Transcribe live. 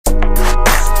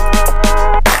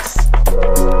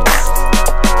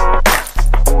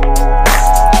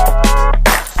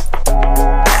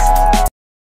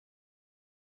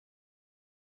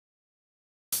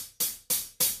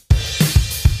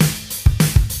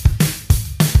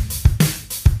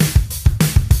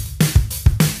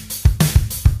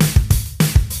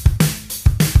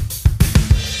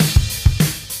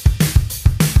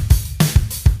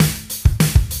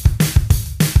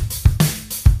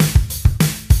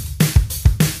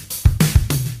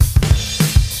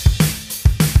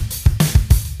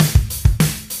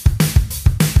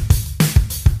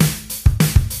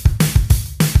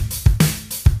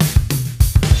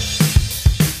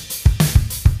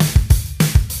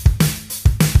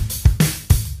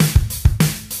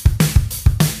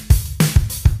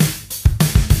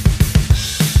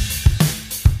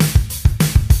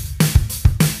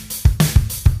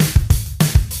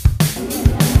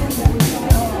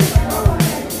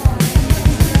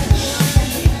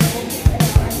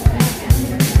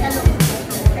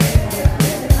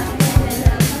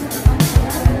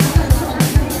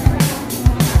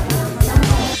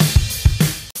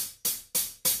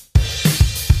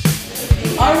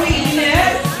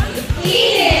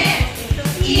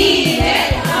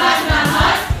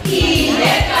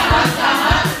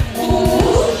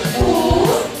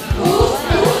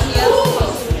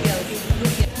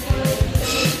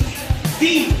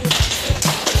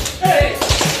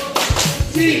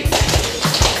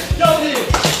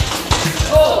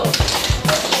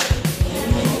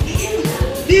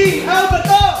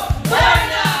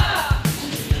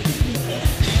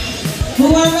Who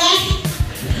are ready?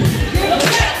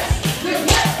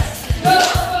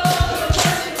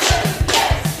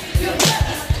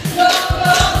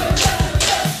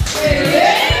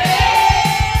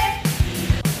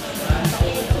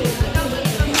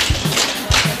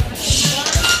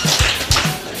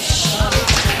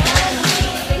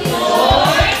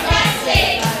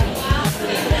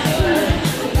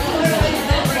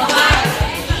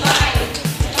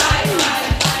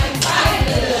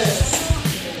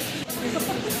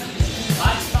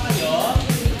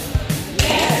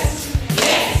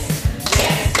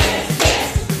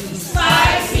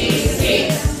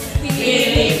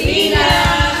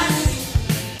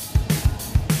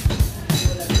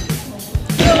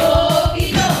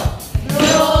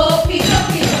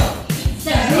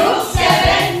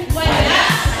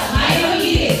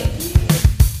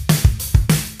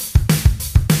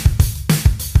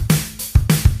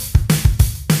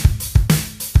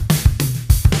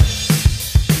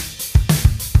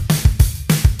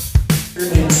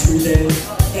 Student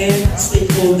and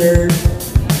stakeholder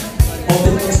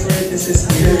open experiences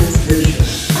here in version.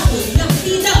 Ako yung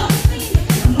tito.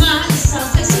 Mga isang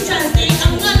estudyante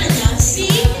ang ngala niya si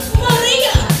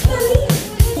Maria.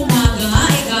 Umaga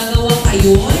ay gagawa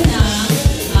kayo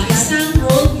ng isang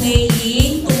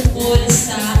role-playing tungkol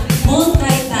sa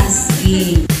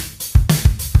multitasking.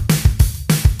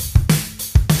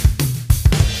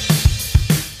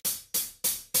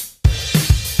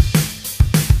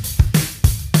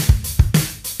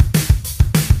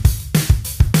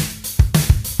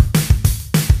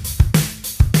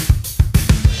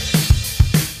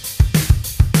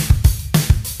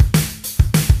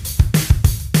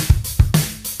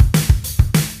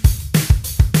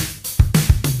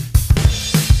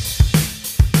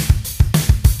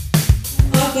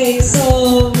 Okay,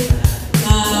 so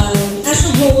as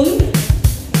a whole,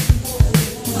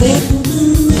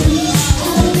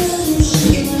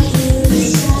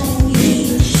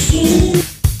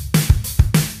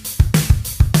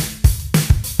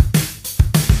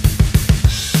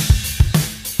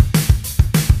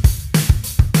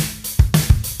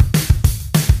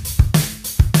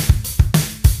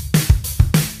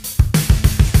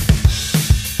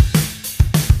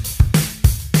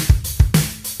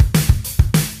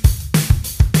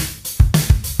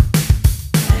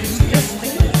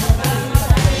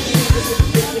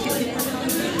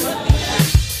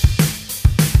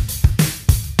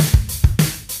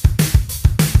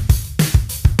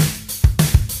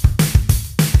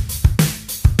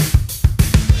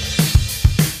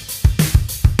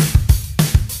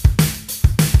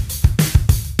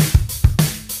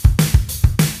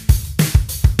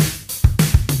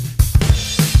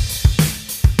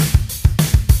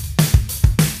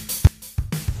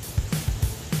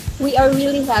 we are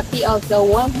really happy of the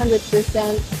 100%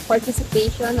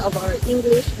 participation of our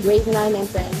English grade 9 and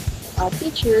 10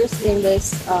 teachers in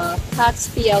this HATS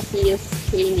PLP's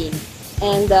training.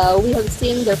 And we have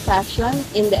seen their passion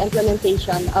in the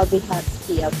implementation of the HATS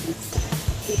PLPs.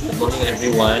 Good morning,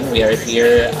 everyone. We are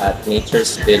here at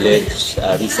Nature's Village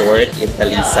Resort in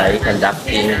Talisay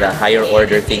conducting the higher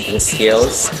order thinking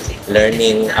skills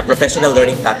professional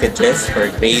learning packages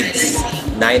for grades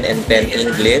 9 and 10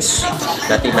 English,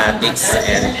 mathematics,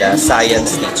 and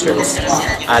science teachers.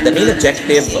 The main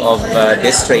objective of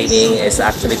this training is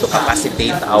actually to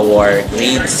capacitate our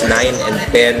grades 9 and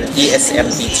 10 ESM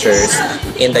teachers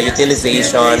in the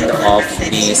utilization of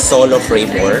the SOLO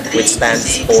framework, which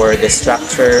stands for the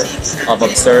Structure of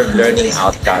Observed Learning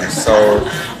Outcomes. So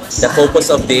the focus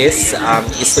of this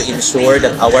is to ensure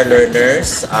that our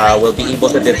learners will be able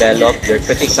to develop their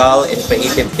critical and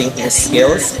creative thinking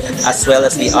skills as well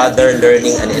as the other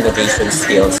learning and innovation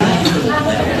skills.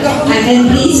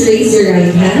 And please raise your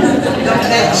right hand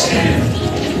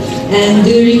and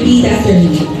do repeat after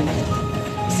me.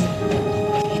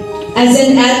 As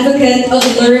an advocate of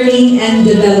learning and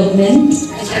development,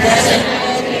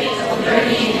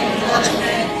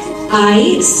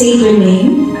 I state your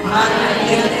name.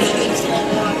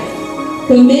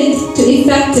 Commit to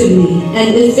effectively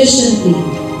and efficiently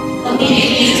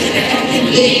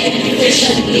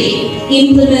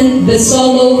implement the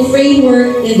SOLO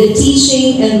framework in the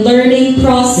teaching and learning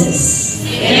process.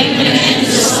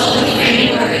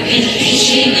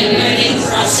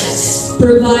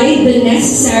 Provide provide the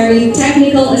necessary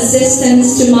technical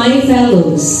assistance to my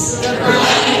fellows,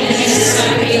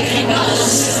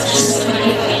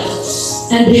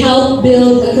 and help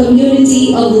build a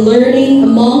community of learning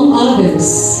among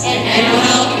others,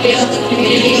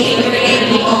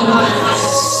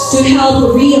 to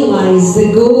help realize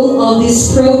the goal of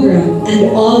this program and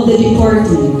of the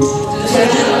department.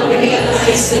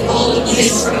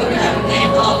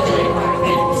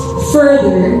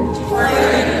 Further,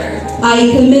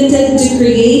 I committed to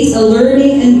create a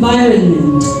learning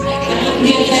environment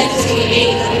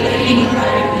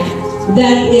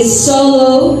that is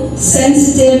solo,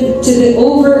 sensitive to the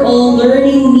overall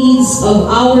learning needs of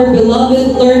our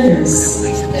beloved learners,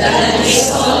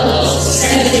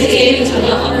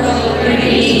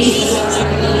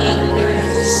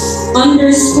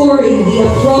 underscoring the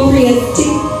appropriate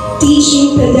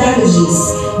teaching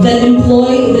pedagogies that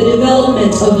employ the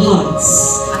development of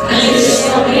HOTS.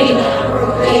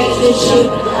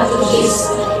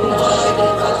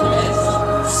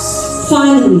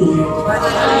 Finally,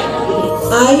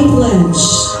 I pledge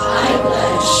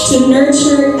to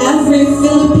nurture every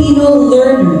Filipino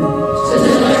learner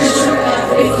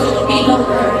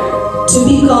to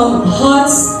become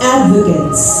HOTS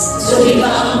advocates,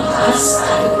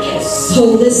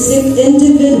 holistic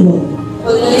individual,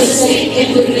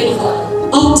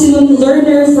 optimum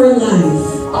learner for life,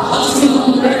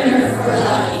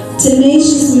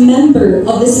 tenacious member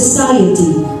of the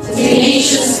society,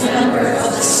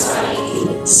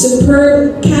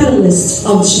 superb catalyst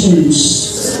of change.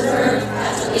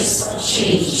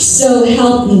 So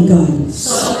help me God.